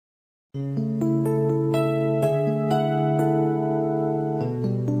Days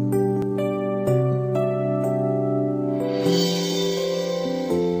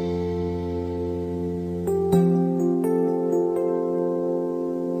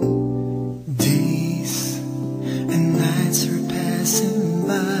and nights are passing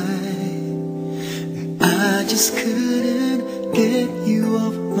by, and I just couldn't get you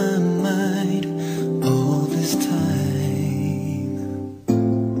off my mind all this time.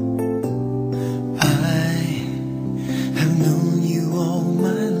 I have known you all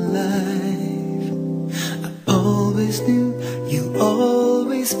my life. I always knew you'd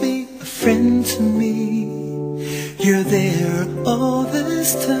always be a friend to me. You're there all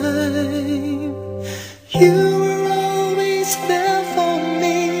this time. You were always there for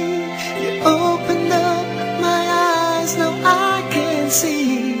me. You opened up my eyes, now I can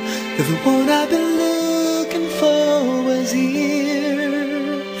see that the one I've been looking for was here.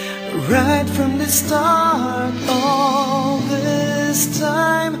 Right from the start, all this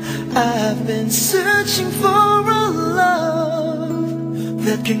time I've been searching for a love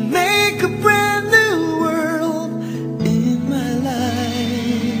that can make a brand new world in my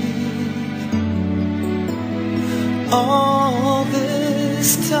life. All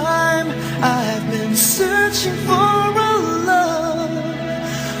this time I've been searching for a love,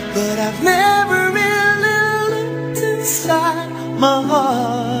 but I've never really looked inside my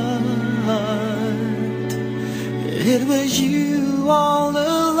heart. It was you all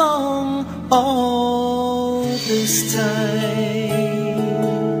along, all this time.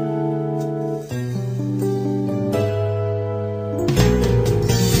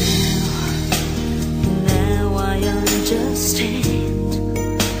 Understand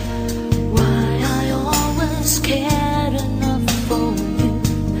why I always cared enough for you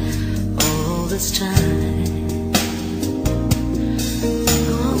all this time.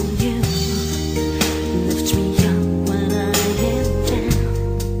 Oh, you lift me up when I am down.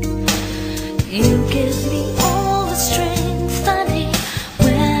 You give me all the strength I need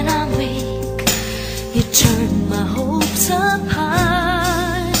when I'm weak. You turn my hopes up high.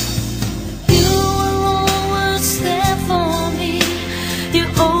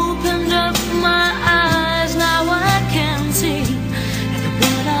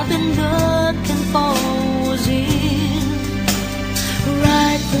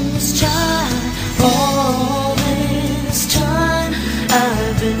 All this time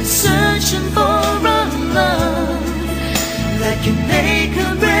I've been searching for a love that can make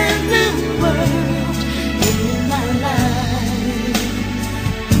a brand new world in my life.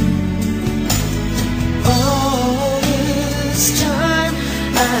 All this time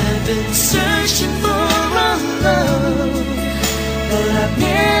I've been searching for